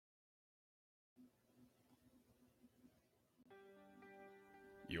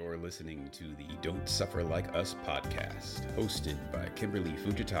You're listening to the Don't Suffer Like Us podcast, hosted by Kimberly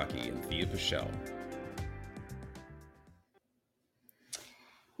Fujitaki and Thea Pichelle.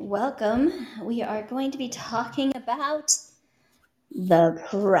 Welcome. We are going to be talking about the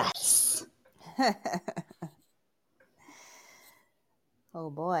press. Oh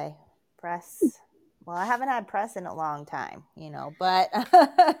boy, press. Well, I haven't had press in a long time, but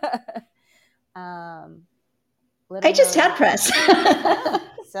I just had press.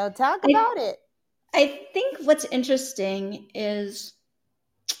 So talk about it. I think what's interesting is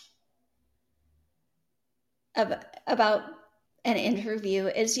about an interview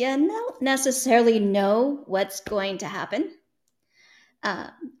is you don't necessarily know what's going to happen.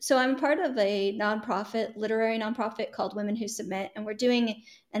 So I'm part of a literary nonprofit called Women Who Submit, and we're doing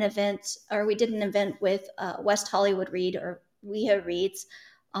an event, or we did an event with West Hollywood Read, or WeHo Reads,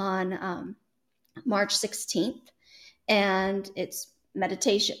 on March 16th. And it's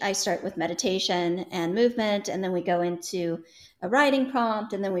meditation. I start with meditation and movement, and then we go into a writing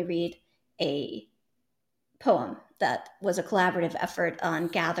prompt, and then we read a poem that was a collaborative effort on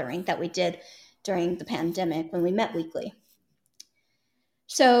gathering that we did during the pandemic when we met weekly.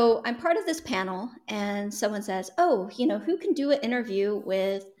 So I'm part of this panel, and someone says, oh, who can do an interview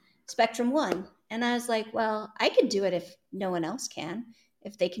with Spectrum One? And I was like, well, I could do it if no one else can,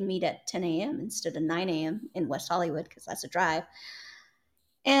 if they can meet at 10 a.m. instead of 9 a.m. in West Hollywood, because that's a drive.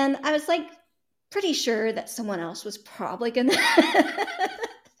 And I was like, pretty sure that someone else was probably going to,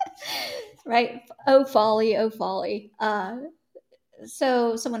 right? Oh, folly, oh, folly.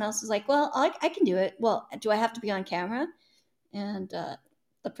 So someone else was like, well, I can do it. Well, do I have to be on camera? And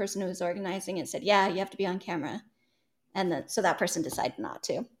the person who was organizing it said, yeah, you have to be on camera. And so that person decided not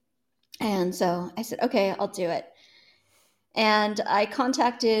to. And so I said, okay, I'll do it. And I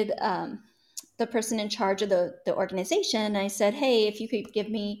contacted the person in charge of the organization. I said, hey, if you could give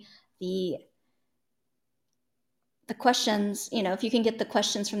me the questions, if you can get the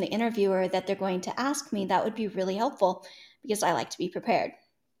questions from the interviewer that they're going to ask me, that would be really helpful because I like to be prepared.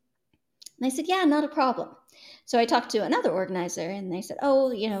 And they said, yeah, not a problem. So I talked to another organizer, and they said,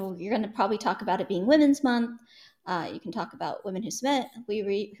 oh, you're going to probably talk about it being Women's Month. You can talk about Women Who Submit,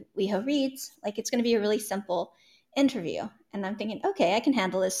 WeHo Reads. Like, it's going to be a really simple interview. And I'm thinking, okay, I can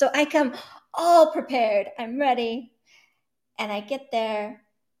handle this. So I come all prepared. I'm ready. And I get there,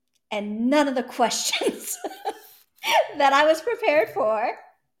 and none of the questions that I was prepared for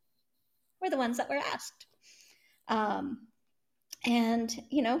were the ones that were asked. And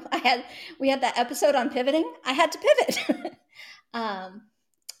we had that episode on pivoting. I had to pivot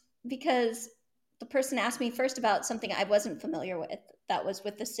because the person asked me first about something I wasn't familiar with. That was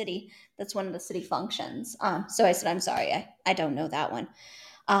with the city. That's one of the city functions. So I said, I'm sorry, I don't know that one.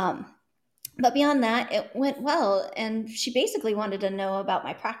 But beyond that, it went well. And she basically wanted to know about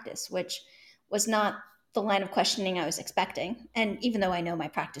my practice, which was not the line of questioning I was expecting. And even though I know my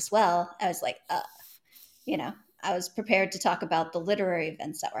practice well, I was like, I was prepared to talk about the literary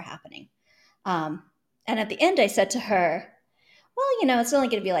events that were happening. And at the end, I said to her, well, it's only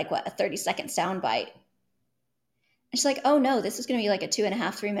going to be like, a 30-second soundbite. And she's like, oh, no, this is going to be like a 2.5,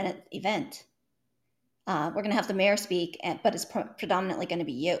 3-minute event. We're going to have the mayor speak, but it's predominantly going to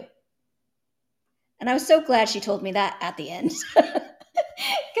be you. And I was so glad she told me that at the end.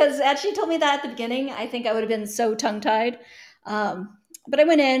 Because had she told me that at the beginning, I think I would have been so tongue-tied. But I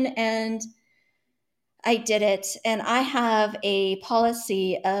went in and I did it. And I have a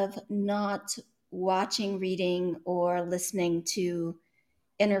policy of not watching, reading, or listening to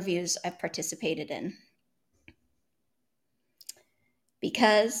interviews I've participated in.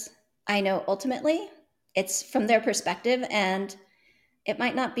 Because I know ultimately it's from their perspective, and it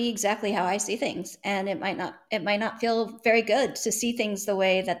might not be exactly how I see things. And it might not feel very good to see things the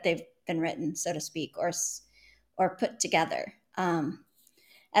way that they've been written, so to speak, or put together.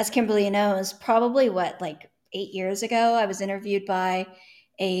 As Kimberly knows, probably 8 years ago, I was interviewed by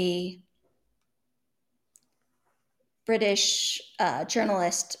a British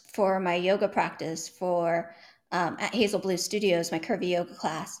journalist for my yoga practice at Hazel Blue Studios, my curvy yoga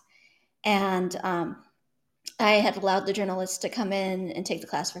class. And I had allowed the journalist to come in and take the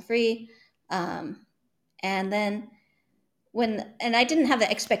class for free. And then and I didn't have the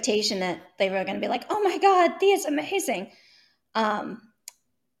expectation that they were going to be like, oh my God, Thea's amazing.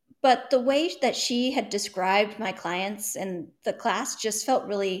 But the way that she had described my clients and the class just felt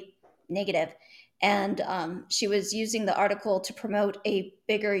really negative. And she was using the article to promote a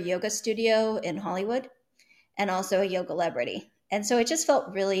bigger yoga studio in Hollywood and also a yoga celebrity. And so it just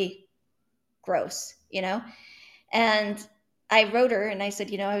felt really gross, And I wrote her and I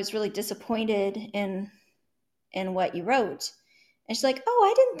said, I was really disappointed in what you wrote. And she's like, oh,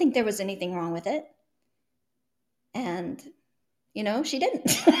 I didn't think there was anything wrong with it. And, she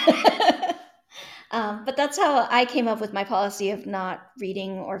didn't. But that's how I came up with my policy of not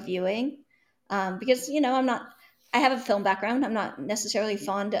reading or viewing. Because, I have a film background. I'm not necessarily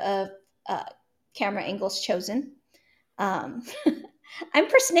fond of uh, camera angles chosen. Um, I'm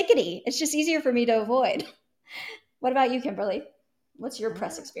persnickety. It's just easier for me to avoid. What about you, Kimberly? What's your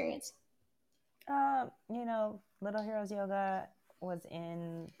press experience? Little Heroes Yoga was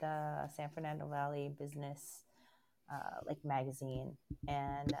in the San Fernando Valley Business magazine,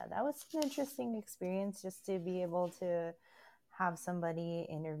 and that was an interesting experience just to be able to have somebody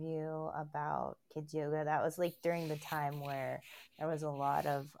interview about kids yoga. That was like during the time where there was a lot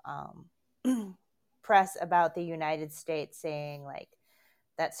of press about the United States saying like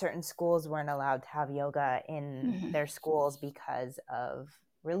that certain schools weren't allowed to have yoga in their schools because of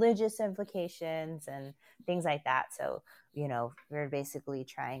religious implications and things like that. So, we're basically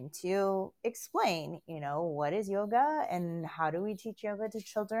trying to explain, what is yoga and how do we teach yoga to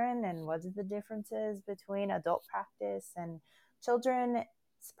children and what are the differences between adult practice and children's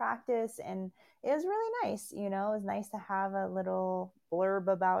practice. And it was really nice. It was nice to have a little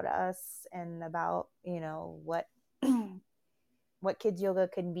blurb about us and about, what kids yoga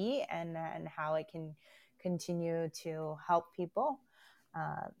can be and how it can continue to help people,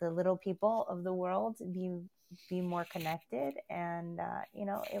 the little people of the world, be more connected. And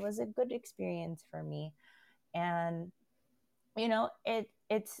it was a good experience for me. And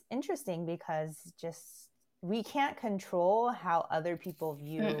it's interesting because just we can't control how other people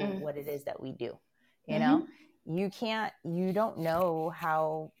view what it is that we do. You don't know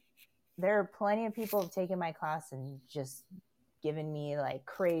how. There are plenty of people who have taken my class and just given me like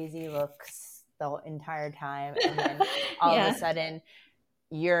crazy looks the entire time, and then all of a sudden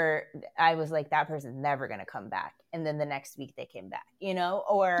I was like, that person's never going to come back, and then the next week they came back,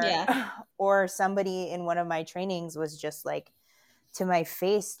 or somebody in one of my trainings was just like to my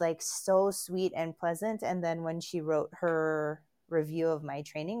face like so sweet and pleasant, and then when she wrote her review of my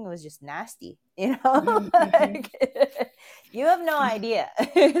training, it was just nasty, like, you have no idea,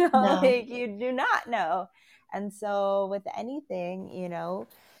 No. like you do not know. And so with anything,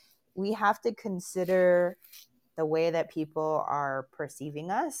 we have to consider the way that people are perceiving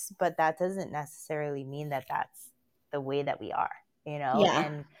us, but that doesn't necessarily mean that that's the way that we are,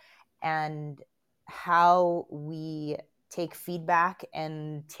 and how we take feedback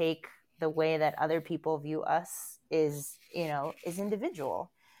and take the way that other people view us is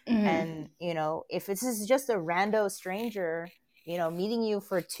individual. And, if this is just a rando stranger, meeting you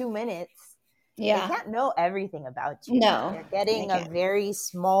for 2 minutes, they can't know everything about you. No, they're getting a very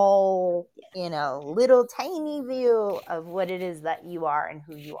small, little tiny view of what it is that you are and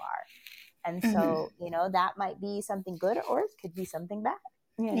who you are. And so, that might be something good, or it could be something bad,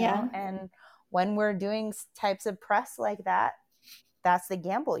 and when we're doing types of press like that, that's the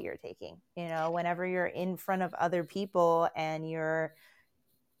gamble you're taking, whenever you're in front of other people and you're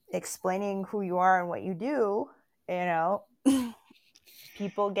explaining who you are and what you do,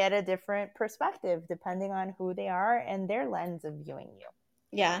 people get a different perspective depending on who they are and their lens of viewing you.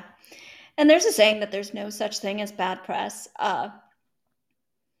 Yeah. And there's a saying that there's no such thing as bad press.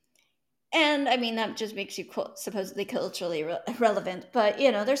 And I mean, that just makes you supposedly culturally relevant. But,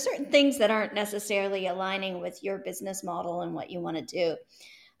 there's certain things that aren't necessarily aligning with your business model and what you want to do.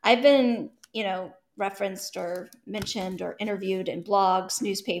 I've been, referenced or mentioned or interviewed in blogs,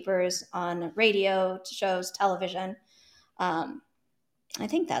 newspapers, on radio shows, television. I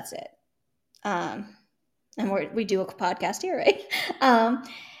think that's it. And we do a podcast here, right?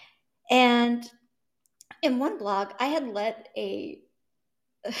 And in one blog, I had let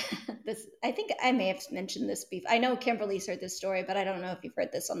this, I think I may have mentioned this before. I know Kimberly's heard this story, but I don't know if you've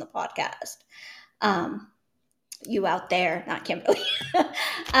heard this on the podcast. You out there, not Kimberly.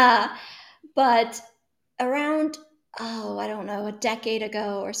 But around, I don't know, a decade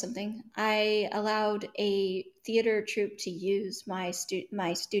ago or something, I allowed a theater troupe to use my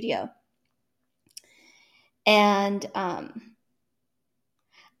studio. And I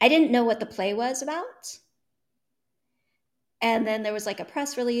didn't know what the play was about. And then there was like a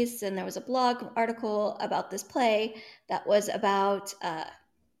press release and there was a blog article about this play that was about,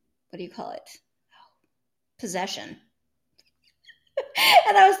 what do you call it? Possession.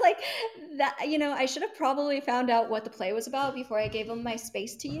 And I was like, that, I should have probably found out what the play was about before I gave them my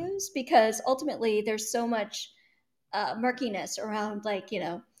space to use, because ultimately there's so much murkiness around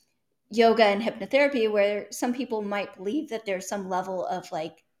yoga and hypnotherapy, where some people might believe that there's some level of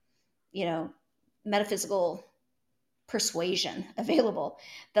metaphysical persuasion available,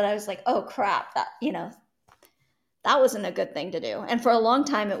 that I was like, oh crap, that that wasn't a good thing to do. And for a long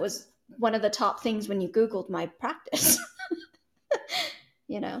time, it was one of the top things when you Googled my practice,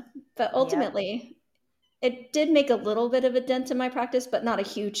 but ultimately it did make a little bit of a dent in my practice, but not a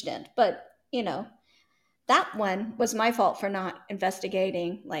huge dent. But, that one was my fault for not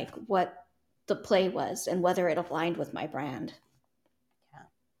investigating like what the play was and whether it aligned with my brand.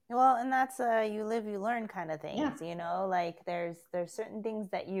 Well, and that's you live, you learn kind of things, like there's certain things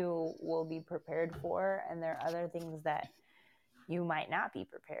that you will be prepared for, and there are other things that you might not be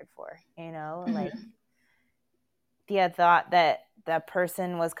prepared for, like Thea thought that that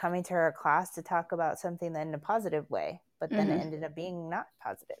person was coming to her class to talk about something in a positive way, but then it ended up being not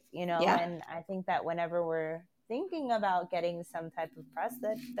positive, and I think that whenever we're thinking about getting some type of press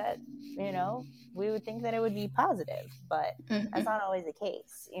that we would think that it would be positive, but that's not always the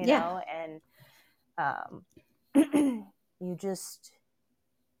case, and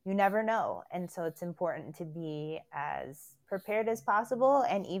you never know. And so it's important to be as prepared as possible,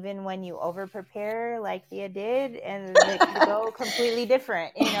 and even when you over prepare like Thea did and go completely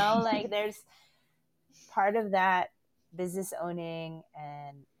different, like there's part of that business owning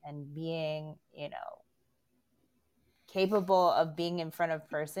and being capable of being in front of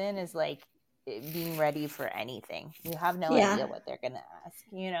person is like being ready for anything. You have no idea what they're gonna ask.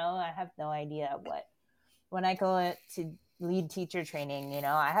 I have no idea when I go to lead teacher training,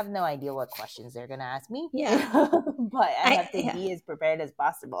 I have no idea what questions they're gonna ask me. But I have to be as prepared as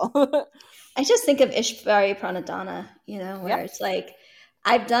possible. I just think of Ishvari Pranadhana, where it's like,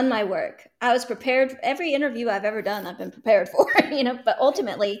 I've done my work. I was prepared. Every interview I've ever done, I've been prepared for, but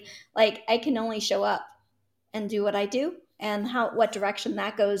ultimately, like, I can only show up and do what I do, and what direction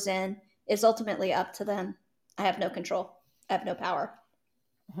that goes in is ultimately up to them. I have no control. I have no power.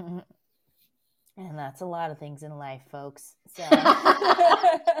 And that's a lot of things in life, folks. So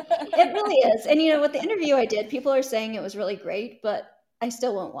it really is. And with the interview I did, people are saying it was really great, but I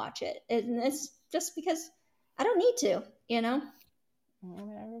still won't watch it. And it's just because I don't need to,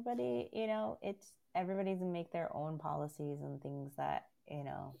 Everybody, everybody's gonna make their own policies and things that,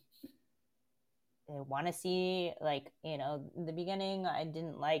 they want to see. Like, in the beginning, I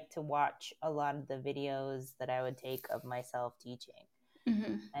didn't like to watch a lot of the videos that I would take of myself teaching.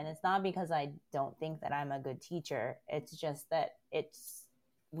 And it's not because I don't think that I'm a good teacher. It's just that it's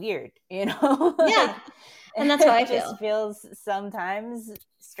weird, Yeah. And that's how I feel. It just feels sometimes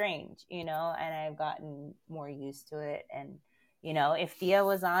strange, and I've gotten more used to it. And, if Thea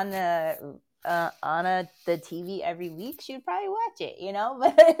was on the TV every week, she'd probably watch it,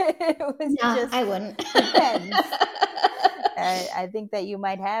 but it was I wouldn't. Depends. I think that you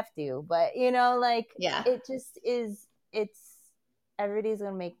might have to, but it just is, everybody's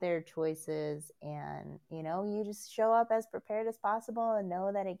going to make their choices, and, you just show up as prepared as possible and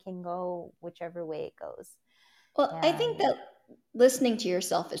know that it can go whichever way it goes. Well, I think that listening to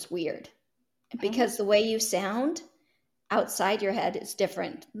yourself is weird because the way you sound outside your head is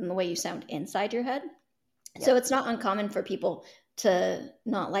different than the way you sound inside your head. Yep. So it's not uncommon for people to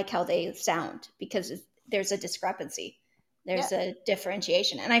not like how they sound because there's a discrepancy. There's a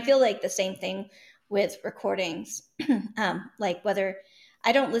differentiation. And I feel like the same thing with recordings. Like whether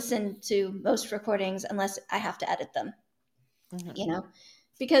I don't listen to most recordings unless I have to edit them,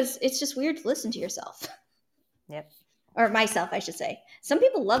 because it's just weird to listen to yourself. Yep. Or myself, I should say. Some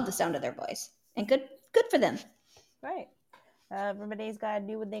people love the sound of their voice, and good for them. Right. Everybody's got to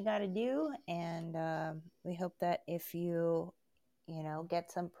do what they got to do, and we hope that if you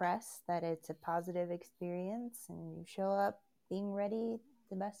get some press, that it's a positive experience and you show up being ready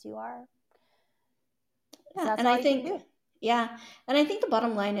the best you are. Yeah, and I think the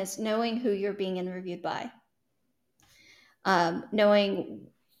bottom line is knowing who you're being interviewed by. Knowing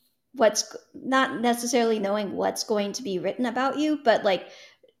not necessarily knowing what's going to be written about you, but like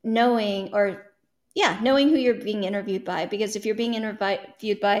knowing who you're being interviewed by. Because if you're being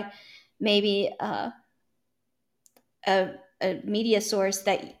interviewed by maybe a media source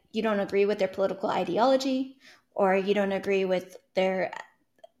that you don't agree with their political ideology, or you don't agree with the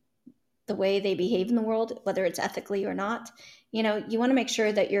way they behave in the world, whether it's ethically or not, you want to make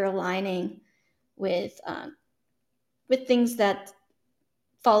sure that you're aligning with things that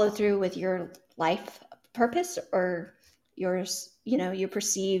follow through with your life purpose or your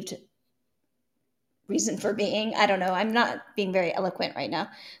perceived reason for being. I don't know. I'm not being very eloquent right now.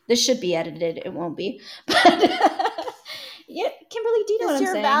 This should be edited. It won't be. But yeah, Kimberly, do you know what I'm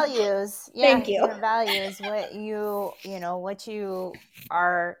saying? Your values. Thank you. Your values, what you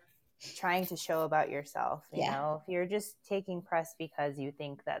are trying to show about yourself. You Yeah. know, if you're just taking press because you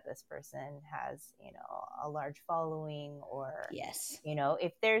think that this person has, you know, a large following, or, Yes. you know,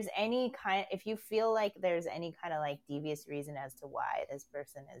 if you feel like there's any kind of like devious reason as to why this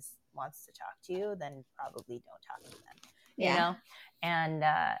person wants to talk to you, then probably don't talk to them, you know? And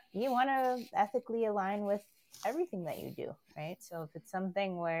you want to ethically align with everything that you do, right? So if it's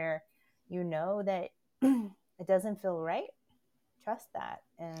something where you know that it doesn't feel right, trust that,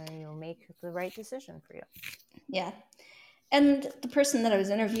 and you'll make the right decision for you. Yeah. And the person that I was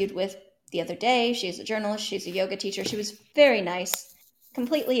interviewed with the other day, she's a journalist, she's a yoga teacher. She was very nice,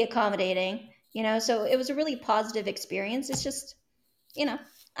 completely accommodating, you know, so it was a really positive experience. It's just, you know,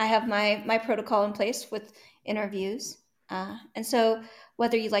 I have my protocol in place with interviews. And so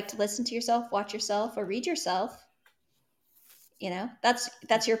whether you like to listen to yourself, watch yourself, or read yourself, you know,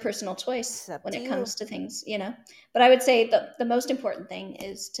 that's your personal choice when it comes to things, you know. But I would say the most important thing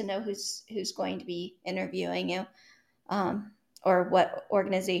is to know who's going to be interviewing you, or what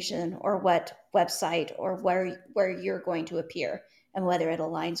organization or what website or where you're going to appear, and whether it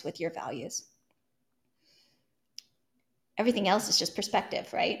aligns with your values. Everything else is just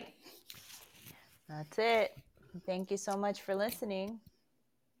perspective, right? That's it. Thank you so much for listening.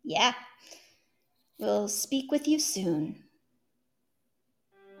 Yeah. We'll speak with you soon.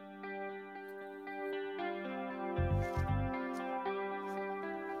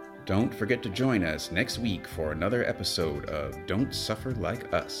 Don't forget to join us next week for another episode of Don't Suffer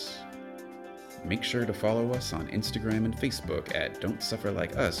Like Us. Make sure to follow us on Instagram and Facebook at Don't Suffer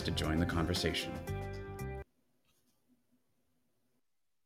Like Us to join the conversation.